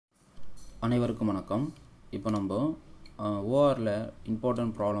அனைவருக்கும் வணக்கம். இப்போ நம்ம ஓஆரில்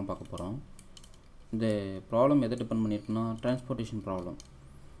இம்பார்ட்டன்ட் ப்ராப்ளம் பார்க்க போகிறோம். இந்த ப்ராப்ளம் எதை டிபெண்ட் பண்ணியிருக்குன்னா டிரான்ஸ்போர்ட்டேஷன் ப்ராப்ளம்.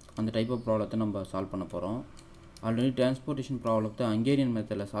 அந்த டைப் ஆஃப் ப்ராப்ளத்தை நம்ம சால்வ் பண்ண போகிறோம். ஆல்ரெடி டிரான்ஸ்போர்ட்டேஷன் ப்ராப்ளத்தை ஹங்கேரியன்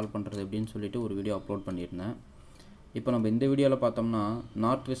மெத்தடில் சால்வ் பண்ணுறது எப்படின்னு சொல்லிட்டு ஒரு வீடியோ அப்லோட் பண்ணியிருந்தேன். இப்போ நம்ம இந்த வீடியோவில் பார்த்தோம்னா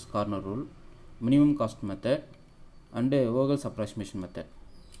north west corner rule, minimum cost method and Vogel's approximation method,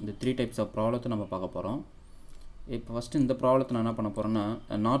 இந்த 3 டைப்ஸ் ஆஃப் ப்ராப்ளத்தை நம்ம பார்க்க போகிறோம். இப்போ ஃபஸ்ட்டு இந்த ப்ராப்ளத்தை நான் என்ன பண்ண போகிறேன்னா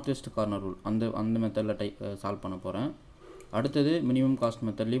நார்த் வெஸ்ட் கார்னர் ரூல் அந்த மெத்தடில் சால்வ் பண்ண போகிறேன். அடுத்தது மினிமம் காஸ்ட்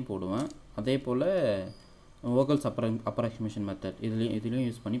மெத்தட்லேயும் போடுவேன். அதே போல் வோகல்ஸ் அப்ராக்சிமேஷன் மெத்தட் இதுலேயும்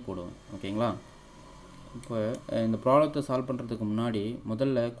யூஸ் பண்ணி போடுவேன். ஓகேங்களா? இப்போ இந்த ப்ராப்ளத்தை சால்வ் பண்ணுறதுக்கு முன்னாடி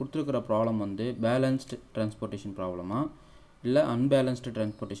முதல்ல கொடுத்துருக்கிற ப்ராப்ளம் வந்து பேலன்ஸ்டு டிரான்ஸ்போர்ட்டேஷன் ப்ராப்ளமா இல்லை அன்பேலன்ஸ்டு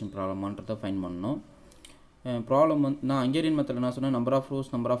டிரான்ஸ்போர்ட்டேஷன் ப்ராப்ளமான்றதை ஃபைன் பண்ணணும். ப்ராப்ளம் வந்து நான் ஹங்கேரியன் மெத்தடில் என்ன சொன்னேன், number of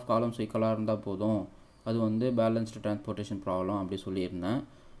rose number of columns ஈக்குவலாக இருந்தால் போதும், அது வந்து பேலன்ஸ்டு டிரான்ஸ்போர்ட்டேஷன் ப்ராப்ளம் அப்படி சொல்லியிருந்தேன்.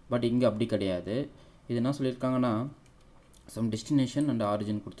 பட் இங்கே அப்படி கிடையாது. இது என்ன சொல்லியிருக்காங்கன்னா சம் டெஸ்டினேஷன் அண்ட்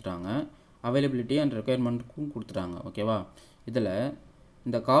ஆரிஜின் கொடுத்துட்டாங்க, அவைலபிலிட்டி அண்ட் ரெக்குயர்மெண்ட்டுக்கும் கொடுத்துட்டாங்க. ஓகேவா? இதில்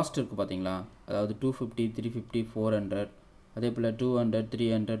இந்த காஸ்ட் இருக்குது பார்த்தீங்களா, அதாவது 250, 350, 400, அதே போல் 200,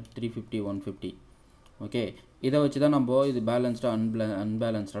 300, 350, 150. ஓகே, இதை வச்சு தான் நம்ம இது பேலன்ஸ்டாக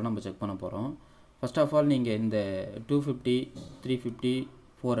அன்பேலன்ஸ்டாக நம்ம செக் பண்ண போகிறோம். ஃபர்ஸ்ட் ஆஃப் ஆல் நீங்கள் இந்த 250, 350,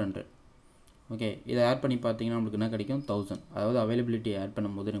 400 ஓகே, இதை ஆட் பண்ணி பார்த்தீங்கன்னா நம்மளுக்கு என்ன கிடைக்கும், 1000. அதாவது அவைலபிலிட்டி ஆட்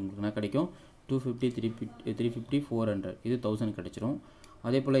பண்ணும்போது நம்மளுக்கு என்ன கிடைக்கும், 250, 350, 400, இது 1000 கிடைச்சிரும்.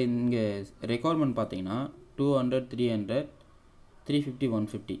 அதே போல் இங்கே ரெக்குயர்மெண்ட் பார்த்தீங்கன்னா 200, 300, 350,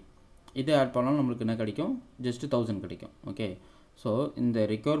 150, இதை ஆட் பண்ணாலும் நம்மளுக்கு என்ன கிடைக்கும், ஜஸ்ட் 1000 கிடைக்கும். ஓகே, ஸோ இந்த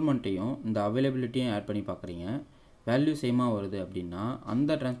ரெக்குயர்மெண்ட்டையும் இந்த அவைலபிலிட்டியும் ஆட் பண்ணி பார்க்குறீங்க, வேல்யூ சேமாக வருது அப்படின்னா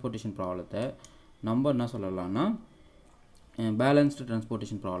அந்த டிரான்ஸ்போர்ட்டேஷன் ப்ராப்ளத்தை நம்ம என்ன சொல்லலாம்னா பேலன்ஸ்டு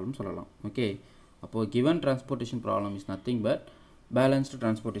டிரான்ஸ்போர்ட்டேஷன் ப்ராப்ளம் சொல்லலாம். ஓகே, அப்போது given transportation problem is nothing but balanced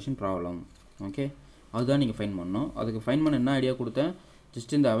transportation problem. Okay, அதுதான் நீங்கள் ஃபைன் பண்ணணும். அதுக்கு ஃபைன் பண்ண என்ன ஐடியா கொடுத்தேன்,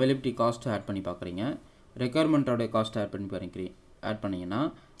 ஜஸ்ட் இந்த அவைலபிலிட்டி காஸ்ட்டு ஆட் பண்ணி பார்க்குறீங்க, ரெக்குயர்மெண்ட்டோடைய காஸ்ட்டை ஆட் பண்ணிங்கன்னா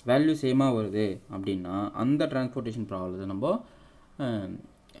வேல்யூ சேமாக வருது அப்படின்னா அந்த டிரான்ஸ்போர்ட்டேஷன் ப்ராப்ளத்தை நம்ம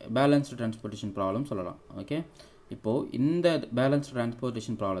பேலன்ஸ்டு டிரான்ஸ்போர்ட்டேஷன் ப்ராப்ளம் சொல்லலாம். ஓகே, இப்போது இந்த பேலன்ஸ்டு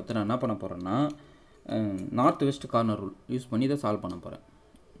டிரான்ஸ்போர்ட்டேஷன் ப்ராப்ளத்தை நான் என்ன பண்ண போகிறேன்னா north west corner rule use பண்ணி இதை சால்வ் பண்ண போகிறேன்.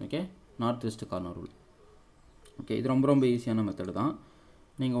 Okay, north west corner rule. Okay, இது ரொம்ப ஈஸியான மெத்தடு தான்,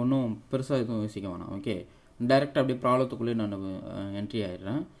 நீங்கள் ஒன்றும் பெருசாக எதுவும் யோசிக்க வேணாம். ஓகே, டைரெக்டாக அப்படியே ப்ராப்ளத்துக்குள்ளே நான் என்ட்ரி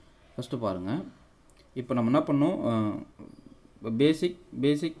ஆகிடுறேன். ஃபஸ்ட்டு பாருங்கள், இப்போ நம்ம என்ன பண்ணோம்,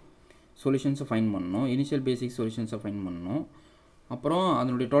 பேசிக் சொல்யூஷன்ஸை ஃபைன் பண்ணணும், இனிஷியல் பேசிக் சொல்யூஷன்ஸை ஃபைன் பண்ணணும், அப்புறம்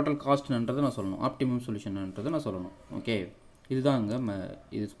அதனுடைய டோட்டல் காஸ்ட்ன்றதை நான் சொல்லணும், ஆப்டிமம் சொல்யூஷன்ன்றதை நான் சொல்லணும். ஓகே, இதுதான் இங்கே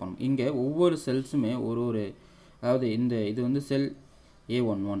இது பண்ணணும். இங்கே ஒவ்வொரு செல்ஸுமே ஒரு அதாவது இது வந்து செல்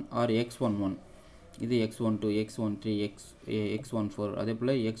A11 ஆர் X11, இது X12, X13, X14, அதே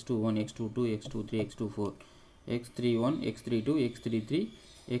போல் X21, X22, X23, X24, X31, X32, X33,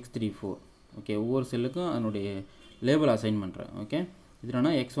 X34. Okay, ஒவ்வொரு செல்லுக்கும் அதனுடைய லேபிள் அசைன் பண்ணுறேன். ஓகே, இது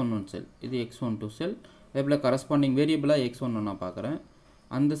என்னன்னா X11 செல், இது X12 செல், அதே போல் கரஸ்பாண்டிங் வேரியபிளாக X11 நான் பார்க்குறேன்,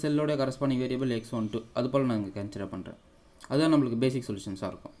 அந்த செல்லோடைய கரஸ்பாண்டிங் வேரியபிள் X12, அது போல் நான் இங்கே கன்சிடர் பண்ணுறேன். அதுதான் நம்மளுக்கு பேசிக் சொல்யூஷன்ஸாக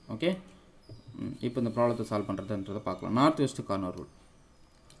இருக்கும். ஓகே, இப்போ இந்த ப்ராப்ளத்தை சால்வ் பண்ணுறதுன்றதை பார்க்கலாம். North west corner rule.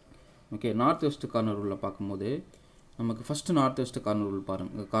 Okay, north west corner ரூலில் பார்க்கும்போது நமக்கு ஃபஸ்ட்டு நார்த் வெஸ்ட்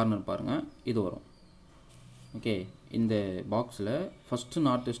கார்னர் பாருங்கள், இது வரும். ஓகே, இந்த பாக்ஸில் ஃபஸ்ட்டு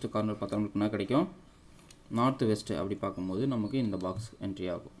நார்த் வெஸ்ட் கார்னர் பார்த்தா நம்மளுக்கு என்ன கிடைக்கும், நார்த் வெஸ்ட்டு அப்படி பார்க்கும்போது நமக்கு இந்த பாக்ஸ் என்ட்ரி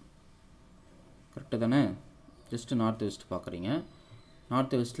ஆகும். கரெக்டு தானே? ஜஸ்ட்டு நார்த் வெஸ்ட் பார்க்குறீங்க.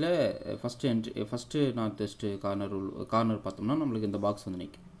 North வெஸ்ட்டில் first north west corner பார்த்தோம்னா நம்மளுக்கு இந்த பாக்ஸ் வந்து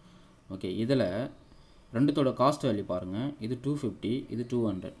நிற்கும். ஓகே, இதில் ரெண்டுத்தோட காஸ்ட் வேல்யூ பாருங்கள், இது 250, இது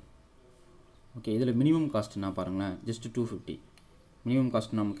 200. ஓகே, இதில் மினிமம் காஸ்ட் என்ன பாருங்களேன், ஜஸ்ட் 250. மினிமம்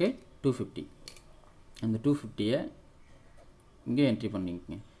காஸ்ட் நமக்கு 250. அந்த 250யை இங்கே என்ட்ரி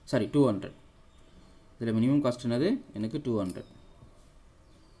பண்ணிக்கங்க. சாரி, 200. இதில் மினிமம் காஸ்ட் என்னது, எனக்கு 200.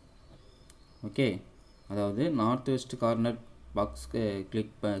 ஓகே, அதாவது நார்த் வெஸ்ட் கார்னர் பாக்ஸ்க்கு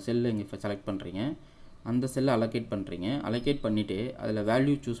செல்லு இங்கே செலக்ட் பண்ணுறீங்க, அந்த செல்லை அலோகேட் பண்ணிவிட்டு அதில்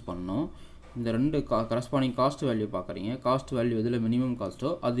வேல்யூ சூஸ் பண்ணணும். இந்த ரெண்டு கரஸ்பாண்டிங் காஸ்ட் வேல்யூ பார்க்குறீங்க, காஸ்ட் வேல்யூ இதில் மினிமம்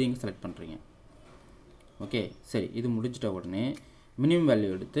காஸ்ட்டோ அது இங்கே செலக்ட் பண்ணுறீங்க. ஓகே, சரி, இது முடிச்சிட்ட உடனே மினிமம் வேல்யூ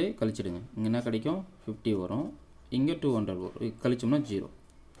எடுத்து கழிச்சிடுங்க. இங்கே என்ன கிடைக்கும், 50 வரும், இங்கே 200 வரும், கழிச்சோம்னா 0.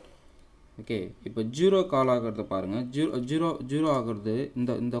 ஓகே, இப்போ 0 கால் ஆகிறத பாருங்கள், ஜீரோ ஆகிறது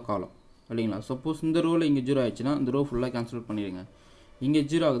இந்த காலம் இல்லைங்களா. சப்போஸ் இந்த ரோவில் இங்கே 0 ஆயிடுச்சுன்னா இந்த ரோ ஃபுல்லாக கேன்சல் பண்ணிடுங்க, இங்கே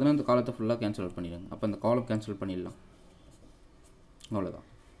 0 ஆகுதுன்னா இந்த காலத்தை ஃபுல்லாக கேன்சல் பண்ணிடுங்க. அப்போ இந்த காலம் கேன்சல் பண்ணிடலாம், அவ்வளோதான்.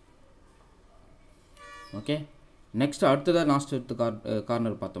 ஓகே, நெக்ஸ்ட் அடுத்ததாக லாஸ்ட் எடுத்து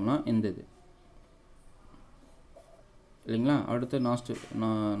கார்னர் பார்த்தோம்னா இந்த இது இல்லைங்களா. அடுத்து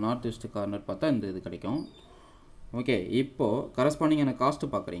நார்த் வெஸ்ட் கார்னர் பார்த்தா இந்த இது கிடைக்கும். ஓகே, இப்போது கரஸ்பாண்டிங்கான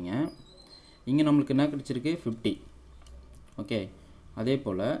காஸ்ட்டு பார்க்குறீங்க. இங்கே நம்மளுக்கு என்ன கிடச்சிருக்கு 50. ஓகே, அதே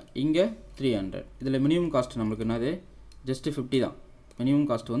போல் இங்கே 300. இதில் மினிமம் காஸ்ட் நம்மளுக்கு என்னது ஜஸ்ட்டு 50 தான். மினிமம்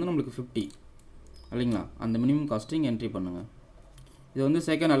காஸ்ட் வந்து நம்மளுக்கு 50 இல்லைங்களா. அந்த மினிமம் காஸ்ட்டு இங்கே என்ட்ரி பண்ணுங்கள். இது வந்து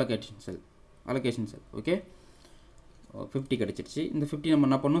செகண்ட் அலோகேஷன் செல். ஓகே, 50 கிடச்சிருச்சு. இந்த 50 நம்ம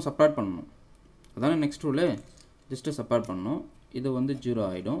என்ன பண்ணணும், சப்ராக்ட் பண்ணணும். அதானே நெக்ஸ்ட் ரூலு. ஜஸ்ட்டு சப்ராக்ட் பண்ணணும். இது வந்து 0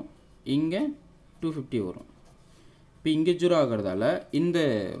 ஆகிடும். இங்கே 250 வரும். இப்போ இங்கே 0 ஆகிறதால இந்த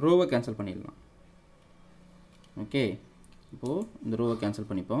ரோவை கேன்சல் பண்ணிடலாம். ஓகே, இப்போது இந்த ரோவை கேன்சல்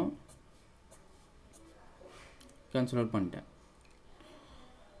பண்ணிப்போம். கேன்சல் அவுட் பண்ணிட்டேன்.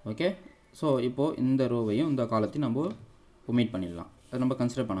 ஓகே, ஸோ இப்போது இந்த ரோவையும் இந்த காலத்தையும் நம்ம ஒமிட் பண்ணிடலாம். அதை நம்ம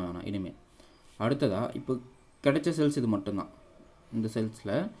கன்சிடர் பண்ண வேணாம் இனிமேல். அடுத்ததாக இப்போ கிடைச்ச செல்ஸ் இது மட்டும்தான் இந்த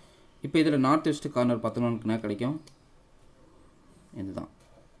செல்ஸில். இப்போ இதில் நார்த் வெஸ்ட் கார்னர் பார்த்தோம்னா என்ன கிடைக்கும், இதுதான்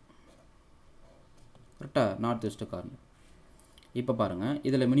கரெக்டாக நார்த் வெஸ்ட் கார்னர். இப்போ பாருங்கள்,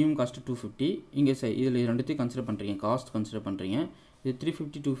 இதில் மினிமம் காஸ்ட்டு 250. இங்கே இதில் ரெண்டுத்தையும் கன்சிடர் பண்ணுறீங்க, காஸ்ட் கன்சிடர் பண்ணுறீங்க. இது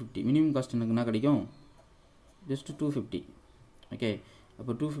 350 250. மினிமம் காஸ்ட் எனக்கு என்ன கிடைக்கும், ஜஸ்ட்டு 250. ஓகே,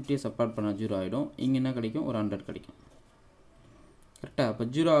 அப்போ 250 சப்ராக்ட் பண்ணால் 0 ஆகிடும். இங்கே என்ன கிடைக்கும், ஒரு 100 கிடைக்கும் கரெக்டாக. அப்போ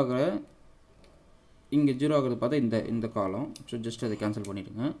 0 ஆகிற இங்கே 0 ஆகிறது பார்த்தா இந்த காலம். ஸோ ஜஸ்ட் அதை கேன்சல்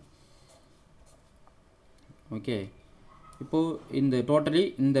பண்ணிவிடுங்க. ஓகே, இப்போது இந்த டோட்டலி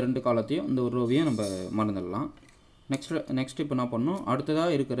இந்த ரெண்டு காலத்தையும் இந்த ஒரு ரோவையும் நம்ம மறந்துடலாம். நெக்ஸ்ட் இப்போ என்ன பண்ணணும்,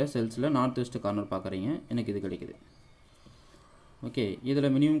 அடுத்ததாக இருக்கிற செல்ஸில் நார்த் வெஸ்ட் கார்னர் பார்க்குறீங்க. எனக்கு இது கிடைக்குது. ஓகே,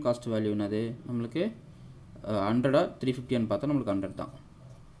 இதில் மினிமம் காஸ்ட் வேல்யூ என்னது நம்மளுக்கு 100 350 பார்த்தா நம்மளுக்கு 100 தான்.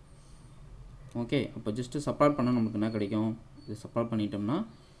 ஓகே, அப்போ ஜஸ்ட்டு சப்ராக்ட் பண்ணால் நம்மளுக்கு என்ன கிடைக்கும், இது சப்ராக்ட் பண்ணிட்டோம்னா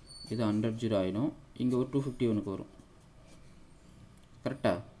இது 100 0 ஆகிடும். இங்கே ஒரு 250 ஒன்றுக்கு வரும்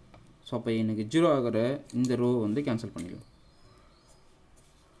கரெக்டாக. ஸோ அப்போ எனக்கு 0 ஆகிற இந்த ரோ வந்து கேன்சல் பண்ணிடலாம்.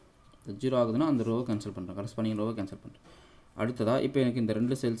 0 ஆகுதுன்னா அந்த ரோவை கேன்சல் பண்ணுறேன், கரஸ்பாண்டிங் ரோவை கேன்சல் பண்ணுறேன். அடுத்ததாக இப்போ எனக்கு இந்த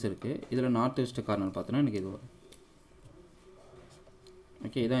ரெண்டு செல்ஸ் இருக்குது. இதில் நார்த் வெஸ்ட் கார்னர் பார்த்தோன்னா எனக்கு இது வரும்.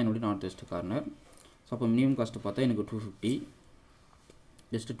 ஓகே, இதான் என்னுடைய நார்த் வெஸ்ட் கார்னர். ஸோ அப்போ மினிமம் காஸ்ட்டு பார்த்தா எனக்கு 250,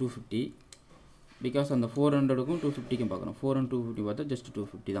 ஜஸ்ட்டு 250. பிகாஸ் அந்த 400க்கும் 250க்கும் பார்க்குறோம். 4 and 250 பார்த்தா ஜஸ்ட்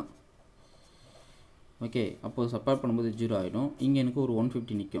 250 தான். ஓகே, அப்போது சப்ராக்ட் பண்ணும்போது 0 ஆகிடும். இங்கே எனக்கு ஒரு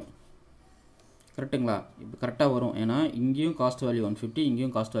 150 நிற்கும் கரெக்டுங்களா. இப்போ கரெக்டாக வரும், ஏன்னா இங்கேயும் காஸ்ட் வேல்யூ 150,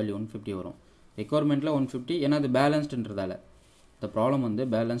 இங்கேயும் காஸ்ட் வேல்யூ 150 வரும். ரெக்குவயர்மெண்ட்டில் 150, ஏன்னா அது பேலன்ஸ்டுன்றதால, இந்த ப்ராப்ளம் வந்து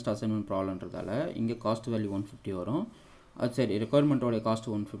பேலன்ஸ்ட் அசைன்மெண்ட் ப்ராப்ளம்ன்றதால இங்கே காஸ்ட் வேல்யூ 150 வரும். அது சரி, ரெக்குவயர்மெண்ட்டோட காஸ்ட்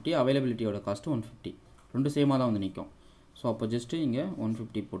 150, அவைலபிலிட்டியோட காஸ்ட் 150, ரெண்டும் சேமாக தான் வந்து நிற்கும். ஸோ அப்போ ஜஸ்ட்டு இங்கே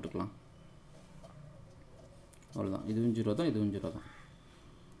 150 போட்டுக்கலாம். அவ்வளோதான், இதுவும் 0 தான், இதுவும் 0 தான்.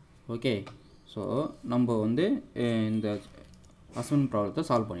 ஓகே, ஸோ நம்ம வந்து இந்த அசைன்மெண்ட் ப்ராப்ளத்தை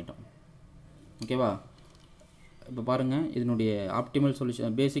சால்வ் பண்ணிட்டோம். ஓகேவா. இப்போ பாருங்கள், இதனுடைய ஆப்டிமல்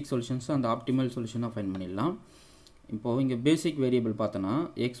சொல்யூஷன், பேசிக் சொல்யூஷன்ஸ் அந்த ஆப்டிமல் சொல்யூஷனாக ஃபைண்ட் பண்ணிடலாம். இப்போது இங்கே பேசிக் வேரியபிள் பார்த்தோன்னா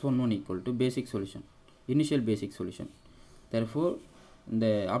x11 equal to basic solution, initial basic solution. Therefore இந்த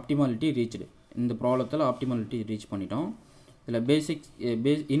ஆப்டிமாலிட்டி ரீச்டு, இந்த ப்ராப்ளத்தில் ஆப்டிமாலிட்டி ரீச் பண்ணிட்டோம்.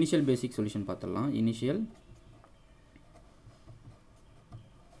 இதில் இனிஷியல் பேசிக் சொல்யூஷன் பார்த்துடலாம். இனிஷியல்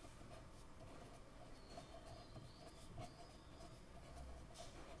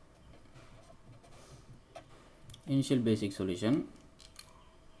பேசிக் சொல்யூஷன்.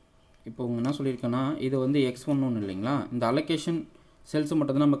 இப்போ உங்க என்ன சொல்லியிருக்கேன்னா, இது வந்து x11 இல்லைங்களா, இந்த அலோகேஷன் செல்ஸ்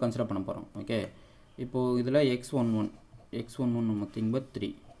மட்டும் தான் நம்ம கன்சிடர் பண்ண போகிறோம். ஓகே, இப்போது இதில் x11 நத்திங் பட் 3,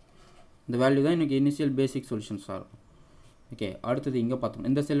 இந்த வேல்யூ தான் எனக்கு இனிஷியல் பேசிக் சொல்யூஷன்ஸ் ஆகும். ஓகே, அடுத்தது இங்கே பார்த்தோம்,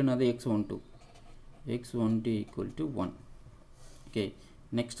 இந்த செல் என்னது x12 equal to 1. Okay,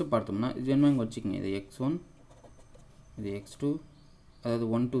 next பார்த்தோம்னா இது வேணுமா இங்கே வச்சுக்கோங்க, இது x1, இது x2, அதாவது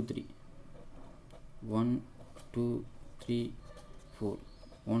 1 2 3 1 2 3 4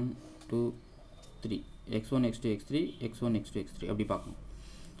 1 2 3 x1 x2 x3 x1 x2 x3 அப்படி பார்க்கணும்.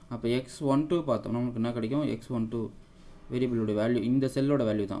 அப்போ x12 பார்த்தோம்னா நமக்கு என்ன கிடைக்கும், x12 வேரியபிளோட வேல்யூ இந்த செல்லோட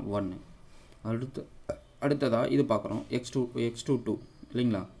வேல்யூ தான் 1. அடுத்ததாக இது பார்க்குறோம், x22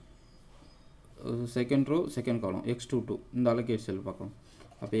 இல்லைங்களா, second row second column x22, இந்த அலோகேட் செல் பார்க்குறோம்.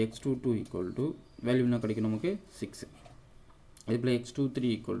 அப்போ x22 ஈக்குவல் டு வேல்யூ என்ன கிடைக்கும் நமக்கு 6. அதுபோல்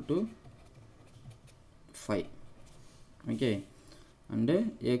x23 equal to 5. Okay, and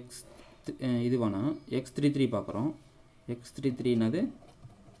இது வேணால் x33 பார்க்குறோம். x33 என்னது,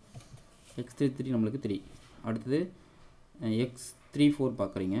 x33 நம்மளுக்கு 3. அடுத்தது x34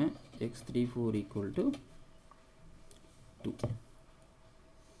 பார்க்குறீங்க, x34 equal to 2.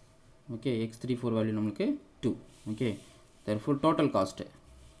 Okay, x34 value நம்மளுக்கு 2. ஓகே, therefore டோட்டல் காஸ்ட்டு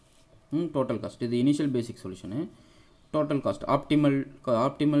இது இனிஷியல் பேசிக் solution. Total cost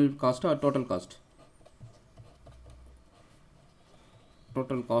optimal cost R total cost,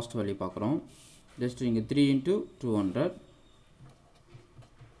 total cost value பார்க்குறோம். ஜஸ்ட் இங்கே 3 into 200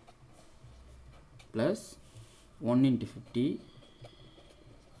 ப்ளஸ் 1 into 50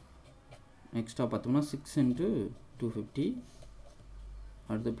 எக்ஸ்ட்ரா பார்த்தோம்னா 6 into 250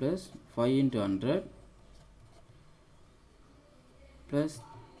 அடுத்து plus 5 into 100 plus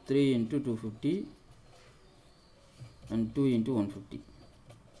 3 into 250 and 2 into 150.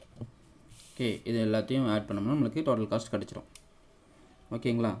 Okay, இது எல்லாத்தையும் add பண்ணோம்னா நம்மளுக்கு டோட்டல் காஸ்ட் கிடச்சிரும்.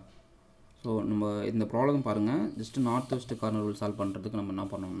 ஓகேங்களா? ஸோ நம்ம இந்த ப்ராப்ளம் பாருங்கள். Just north west corner rule solve பண்ணுறதுக்கு நம்ம என்ன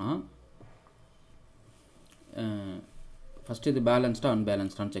பண்ணோம்னா, ஃபஸ்ட்டு இது பேலன்ஸ்டாக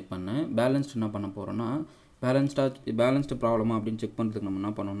அன்பேலன்ஸ்டான்னு செக் பண்ணேன். பேலன்ஸ்டு என்ன பண்ண போகிறோன்னா, பேலன்ஸ்டு ப்ராப்ளமா அப்படின்னு செக் பண்ணுறதுக்கு நம்ம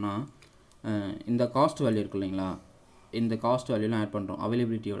என்ன பண்ணோம்னா, இந்த காஸ்ட் வேல்யூ இருக்குது இல்லைங்களா, இந்த காஸ்ட் வேல்யூலாம் ஆட் பண்ணுறோம்.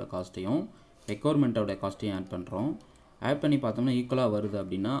 அவைலபிலிட்டியோட காஸ்ட்டையும் ரெக்குவயர்மெண்ட்டோட காஸ்ட்டையும் ஆட் பண்ணுறோம். ஆட் பண்ணி பார்த்தோம்னா ஈக்குவலாக வருது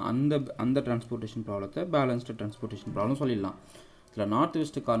அப்படின்னா அந்த டிரான்ஸ்போர்ட்டேஷன் ப்ராப்ளத்தை பேலன்ஸ்டு டிரான்ஸ்போர்ட்டேஷன் ப்ராப்ளம் சொல்லிடலாம். இதில் north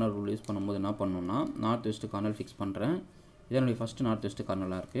west corner rule use பண்ணும்போது என்ன பண்ணணும்னா, நார்த் வெஸ்ட் கார்னர் ஃபிக்ஸ் பண்ணுறேன். இதனுடைய ஃபஸ்ட்டு நார்த் வெஸ்ட்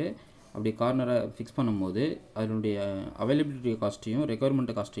கார்னராக இருக்குது. அப்படி கார்னரை ஃபிக்ஸ் பண்ணும்போது அதனுடைய அவைலபிலிட்டி காஸ்ட்டையும்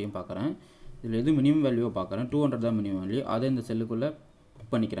ரெக்குவயர்மெண்ட் காஸ்ட்டையும் பார்க்குறேன். இதில் எது மினிமம் வேல்யூவை பார்க்குறேன். 200 தான் மினிமம் வேல்யூ. அதை இந்த செல்லுக்குள்ளே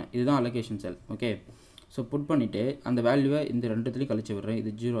புட் பண்ணிக்கிறேன். இதுதான் அலோகேஷன் செல். ஓகே, ஸோ புட் பண்ணிவிட்டு அந்த வேல்யூவை இந்த ரெண்டுத்துலேயும் கழிச்சு விடுறேன்.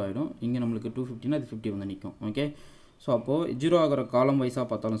 இது 0 ஆகிடும். இங்கே நம்மளுக்கு 250னா அது 50 வந்து நிற்கும். ஓகே, ஸோ அப்போது 0 ஆகிற காலம் வைஸாக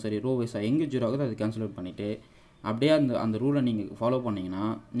பார்த்தாலும் சரி, ரோ வைஸாக எங்கே 0 ஆகுது அது கேன்சல் அவுட் பண்ணிவிட்டு அப்படியே அந்த ரூலை நீங்கள் ஃபாலோ பண்ணிங்கன்னா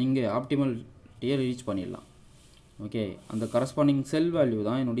நீங்கள் ஆப்டிமல் டியை ரீச் பண்ணிடலாம். ஓகே, அந்த கரஸ்பாண்டிங் செல் வேல்யூ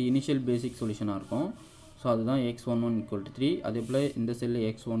தான் என்னுடைய இனிஷியல் பேசிக் சொல்யூஷனாக இருக்கும். ஸோ அதுதான் x11 = 3. அதே போல் இந்த செல்லு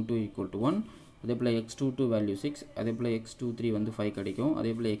x12 = 1. அதே போல் x22 வேல்யூ 6. அதே போல் x23 வந்து 5 கிடைக்கும்.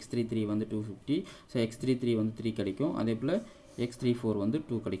 அதே போல் x33 வந்து 250. ஸோ x33 வந்து 3 கிடைக்கும். அதே போல் x34 வந்து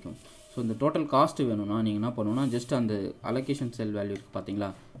 2 கிடைக்கும். ஸோ இந்த டோட்டல் காஸ்ட்டு வேணும்னா நீங்கள் என்ன பண்ணணும்னா, ஜஸ்ட் அந்த அலோகேஷன் செல் வேல்யூ இருக்குது பார்த்தீங்களா,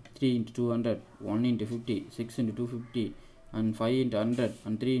 3 into 200, 1 into 50, 6 into 250 and 5 into 100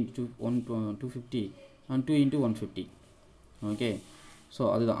 and 3 into 250 and 2 into 150. Okay, so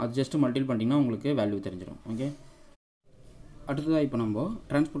அதுதான். அது ஜஸ்ட்டு மல்டிபிள் பண்ணிங்கன்னா உங்களுக்கு வேல்யூ தெரிஞ்சிடும். ஓகே, அடுத்ததாக இப்போ நம்ம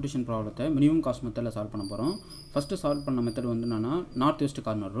டிரான்ஸ்போர்ட்டேஷன் ப்ராப்ளத்தை மினிமம் காஸ்ட் மெத்தடில் சால்வ் பண்ண போகிறோம். ஃபஸ்ட்டு சால்வ் பண்ண மெத்தட் வந்து என்னென்னா நார்த் வெஸ்ட்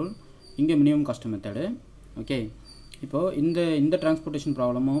கார்னர் ரூல், இங்கே மினிமம் காஸ்ட் மெத்தடு. ஓகே, இப்போது இந்த டிரான்ஸ்போர்ட்டேஷன்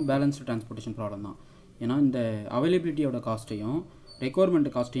ப்ராப்ளமும் பேலன்ஸ்டு டிரான்ஸ்போர்ட்டேஷன் ப்ராப்ளம் தான். ஏன்னா இந்த அவைலபிலிட்டியோட காஸ்ட்டையும் ரெக்குவயர்மெண்ட்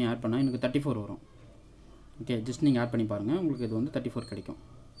காஸ்ட்டையும் ஆட் பண்ணால் எனக்கு 34 வரும். ஓகே, ஜஸ்ட் நீங்கள் ஆட் பண்ணி பாருங்கள், உங்களுக்கு இது வந்து 34 கிடைக்கும்.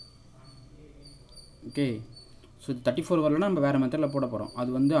 ஓகே, ஸோ இது 34 வரலன்னா நம்ம வேறு மெத்தடில் போட போகிறோம். அது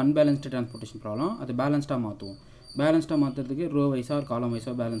வந்து அன்பேலன்ஸ்டு டிரான்ஸ்போர்ட்டேஷன் ப்ராப்ளம். அது பேலன்ஸ்டாக மாற்றுவோம். பேலன்ஸ்டாக மாற்றுறதுக்கு ரோ வைஸாக காலம்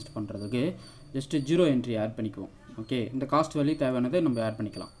வைஸாக பேலன்ஸ்ட் பண்ணுறதுக்கு ஜஸ்ட்டு 0 என்ட்ரி ஆட் பண்ணிக்குவோம். ஓகே, இந்த காஸ்ட் வேல்யூ தேவையானதை நம்ம ஆட்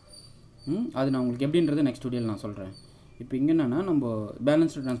பண்ணிக்கலாம். அது நான் உங்களுக்கு எப்படின்றது நெக்ஸ்ட் வீடியோவில் நான் சொல்கிறேன். இப்போ இங்கே என்னென்னா, நம்ம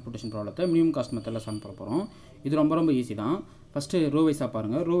பேலன்ஸ்டு டிரான்ஸ்போர்ட்டேஷன் ப்ராப்ளத்தை மினிமம் காஸ்ட் மெத்தடில் சால்வ் பண்ண போகிறோம். இது ரொம்ப ஈஸி தான். ஃபஸ்ட்டு ரோ வைஸாக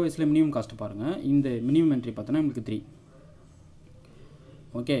பாருங்கள். ரோ வைஸில் மினிமம் காஸ்ட்டு பாருங்கள். இந்த மினிமம் என்ட்ரி பார்த்தோன்னா உங்களுக்கு 3.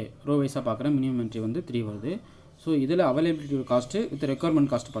 ஓகே, ரோ வைஸாக பார்க்குறேன். மினிமம் என்ட்ரி வந்து 3 வருது. ஸோ இதில் availability cost with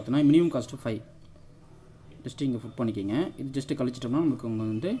requirement cost பார்த்தோன்னா மினிமம் காஸ்ட்டு 5. ஜஸ்ட்டு இங்கே புட் பண்ணிக்கிங்க. இது ஜஸ்ட்டு கழிச்சிட்டோம்னா நமக்கு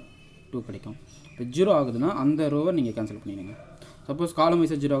வந்து 2 கிடைக்கும். இப்போ 0 ஆகுதுன்னா அந்த ரோவை நீங்கள் கேன்சல் பண்ணிடுங்க. சப்போஸ் காலம்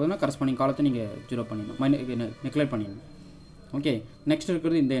வைஸாக 0 ஆகுதுன்னா கரஸ்பாண்டிங் காலத்தை நீங்கள் 0 பண்ணிடணும், நெக்லெக்ட் பண்ணிடணும். ஓகே, நெக்ஸ்ட்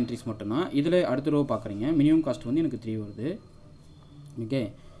இருக்கிறது இந்த என்ட்ரிஸ் மட்டும்தான். இதில் அடுத்த ரோ பார்க்குறீங்க. மினிமம் காஸ்ட் வந்து எனக்கு 3 வருது. ஓகே,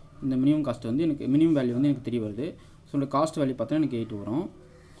 இந்த மினிமம் காஸ்ட் வந்து எனக்கு மினிமம் வேல்யூ வந்து எனக்கு 3 வருது. ஸோ இந்த காஸ்ட் வேல்யூ பார்த்தோன்னா எனக்கு 8 வரும்.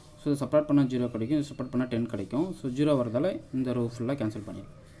 ஸோ இதை சப்ராக்ட் பண்ணால் 0 கிடைக்கும், இது சப்ராக்ட் பண்ணால் 10 கிடைக்கும். ஸோ 0 வரதால் இந்த ரோ ஃபுல்லாக கேன்சல்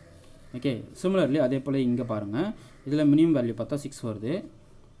பண்ணிடும். ஓகே, சிமிலர்லி அதே போல் இங்கே பாருங்கள். இதில் மினிமம் வேல்யூ பார்த்தா 6 வருது.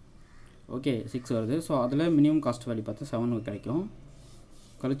 ஓகே, 6 வருது. ஸோ அதில் மினிமம் காஸ்ட் வேல்யூ பார்த்தா 7 கிடைக்கும்.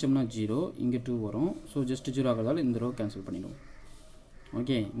 கழிச்சோம்னா 0, இங்கே 2 வரும். ஸோ ஜஸ்ட் 0 ஆகிறதால இந்த ரோ கேன்சல் பண்ணிடும்.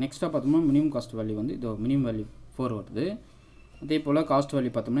 ஓகே, நெக்ஸ்ட்டாக பார்த்தோம்னா மினிமம் காஸ்ட் வேல்யூ வந்து இதோ மினிமம் வேல்யூ 4 வருது. அதே போல் காஸ்ட்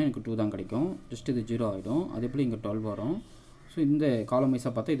வேல்யூ பார்த்தோம்னா எனக்கு 2 தான் கிடைக்கும். ஜஸ்ட் இது 0 ஆகிடும். அதே போல் இங்கே 12 வரும். ஸோ இந்த காலம்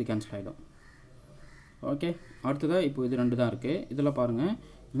வைஸாக பார்த்தா இது கேன்சல் ஆகிடும். ஓகே, அடுத்ததாக இப்போ இது 2 தான் இருக்குது. இதில் பாருங்கள்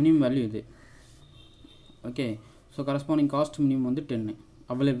மினிமம் வேல்யூ இது. Okay, so corresponding cost minimum வந்து 10.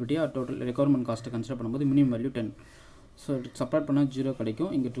 அவைலபிலிட்டியாக டோட்டல் ரெக்குவயர்மெண்ட் காஸ்ட்டை கன்சிடர் பண்ணும்போது மினிமம் வேல்யூ 10. ஸோ சப்ராக்ட் பண்ணால் 0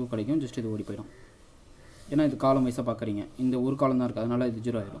 கிடைக்கும், இங்கே 2 கிடைக்கும். ஜஸ்ட் இது ஓடி போயிடும். ஏன்னா இது காலம் வைஸாக பார்க்குறீங்க. இந்த ஒரு காலம் தான் இருக்குது, அதனால் இது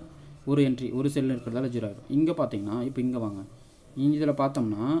 0 ஆகிடும். ஒரு என்ட்ரி ஒரு செல் இருக்கிறதால 0 ஆகிடும். இங்கே பார்த்தீங்கன்னா இப்போ இங்கே வாங்க, இதில்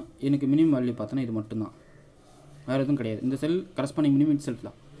பார்த்தோம்னா எனக்கு மினிமம் வேல்யூ பார்த்தோன்னா இது மட்டும்தான், வேறு எதுவும் கிடையாது. இந்த செல் கரஸ்பாண்டிங் மினிமம் இட் செல்ஃப்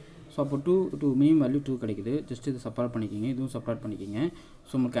தான். ஸோ அப்போ 2 மினிமம் வேல்யூ 2 கிடைக்குது. ஜஸ்ட் இது சப்ராக்ட் பண்ணிக்கிங்க, இதுவும் சப்ராக்ட் பண்ணிக்கிங்க.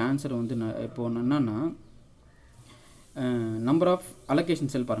 ஸோ உங்களுக்கு ஆன்சர் வந்து இப்போ என்னன்னா நம்பர் ஆஃப்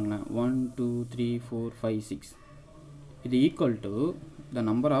அலோகேஷன் செல் பாருங்களேன், 1 2 3 4 5 6. இது equal to the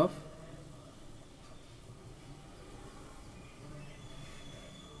number of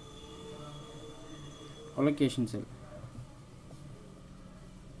allocation செல்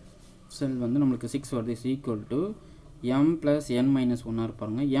வந்து நம்மளுக்கு 6 வருது. Is equal to m plus n minus 1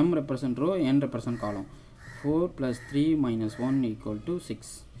 இருப்பாருங்க. m represent row, n represent column. 4 plus 3 minus 1 equal to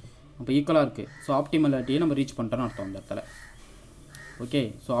 6. அப்போ ஈக்குவலாக இருக்குது. ஸோ ஆப்டிமலிட்டியை நம்ம ரீச் பண்ணிட்டோன்னு அர்த்தம் அந்த இடத்துல. Okay,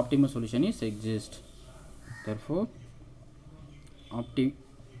 so optimal solution is exist. therefore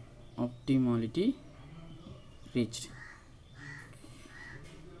optimality reached.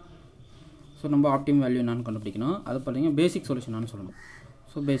 So நம்ம ஆப்டிமல் வேல்யூ என்னன்னு கண்டுபிடிக்கணும். அது பார்த்தீங்கன்னா பேசிக் சொல்யூஷனானு சொல்லணும்.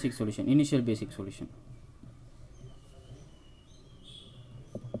 ஸோ பேசிக் சொல்யூஷன், இனிஷியல் பேசிக் சொல்யூஷன்.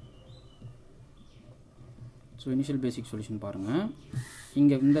 ஸோ இனிஷியல் பேசிக் சொல்யூஷன் பாருங்கள்.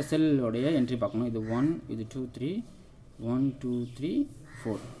 இங்கே இந்த செல்லோடைய என்ட்ரி பார்க்கணும். இது 1, இது 2, 3, 1, 2, 3,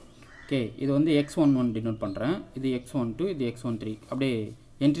 4. ஓகே, இது வந்து x11 டினோட் பண்ணுறேன். இது x12, இது x13. அப்படியே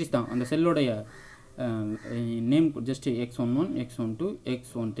என்ட்ரிஸ் தான். அந்த செல்லோடைய name just x11, x12,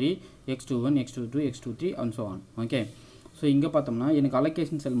 x13, x21, x22, x23 and so on. Okay, so இங்கே பார்த்தோம்னா எனக்கு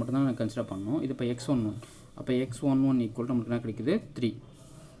அலோகேஷன் செல் மட்டும் தான் நான் கன்சிடர் பண்ணணும். இது இப்போ x11. அப்போ x11 ஈக்குவல் டு நமக்கு என்ன கிடைக்குது? 3.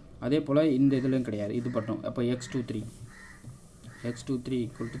 அதே போல் இந்த இதுலையும் கிடையாது, இது மட்டும். அப்போ x23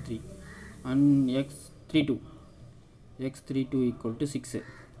 equal to 3 and x32 equal to 6.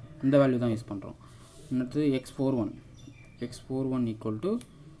 இந்த வேல்யூ தான் யூஸ் பண்ணுறோம். அடுத்தது x41 ஈக்குவல் டு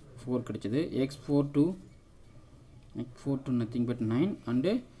 4 கிடைச்சது. x42 nothing but 9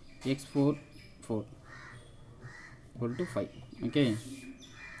 and x44 equal to 5. Okay,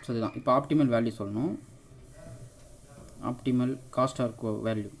 so இதுதான் இப்போ ஆப்டிமல் வேல்யூ சொல்லணும். ஆப்டிமல் காஸ்ட் ஆர்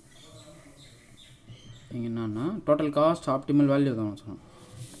வேல்யூ இங்கே என்னன்னா டோட்டல் காஸ்ட் ஆப்டிமல் வேல்யூ தான் சொல்லணும்.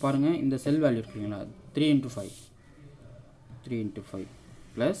 பாருங்கள், இந்த செல் வேல்யூ இருக்குங்களா, 3 × 5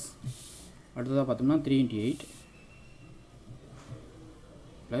 ப்ளஸ் அடுத்ததாக பார்த்தோம்னா 3 × 8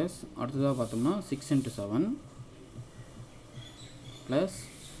 ப்ளஸ் அடுத்ததாக பார்த்தோம்னா 6 × 7 plus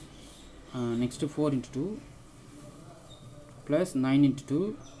next 4 × 2 plus 9 × 2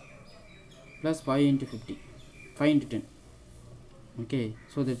 plus 5 × 50, 5 × 10. Okay,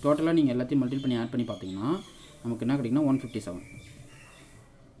 so இது டோட்டலாக நீங்கள் எல்லாத்தையும் மல்டிபிள் பண்ணி ஆட் பண்ணி பார்த்தீங்கன்னா நமக்கு என்ன கிடைக்குன்னா 157.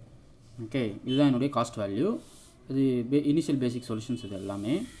 ஓகே, இதுதான் என்னுடைய காஸ்ட் வேல்யூ. இது இனிஷியல் பேசிக் சொல்யூஷன்ஸ் இது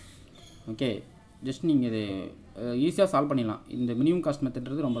எல்லாமே. ஓகே, ஜஸ்ட் நீங்கள் இது ஈஸியாக சால்வ் பண்ணிடலாம். இந்த மினிமம் காஸ்ட்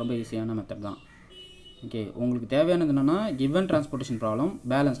மெத்தட்றது ரொம்ப ரொம்ப ஈஸியான மெத்தட் தான். ஓகே, உங்களுக்கு தேவையானது என்னென்னா கிவன் டிரான்ஸ்போர்ட்டேஷன் ப்ராப்ளம்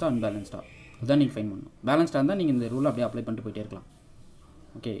பேலன்ஸ்டாக அன்பேலன்ஸ்டாக அதுதான் நீங்கள் ஃபைன் பண்ணணும். பேலன்ஸ்டாக இருந்தால் நீங்கள் இந்த ரூலை அப்படியே அப்ளை பண்ணிட்டு போயிட்டே இருக்கலாம்.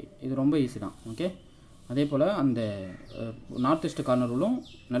 ஓகே, இது ரொம்ப ஈஸி தான். ஓகே, அதே போல் அந்த நார்த் ஈஸ்ட் கார்னர் ரூலும்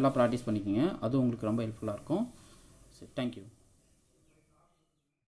நல்லா ப்ராக்டிஸ் பண்ணிக்கோங்க. அது உங்களுக்கு ரொம்ப ஹெல்ப்ஃபுல்லாக இருக்கும். சரி, தேங்க்யூ.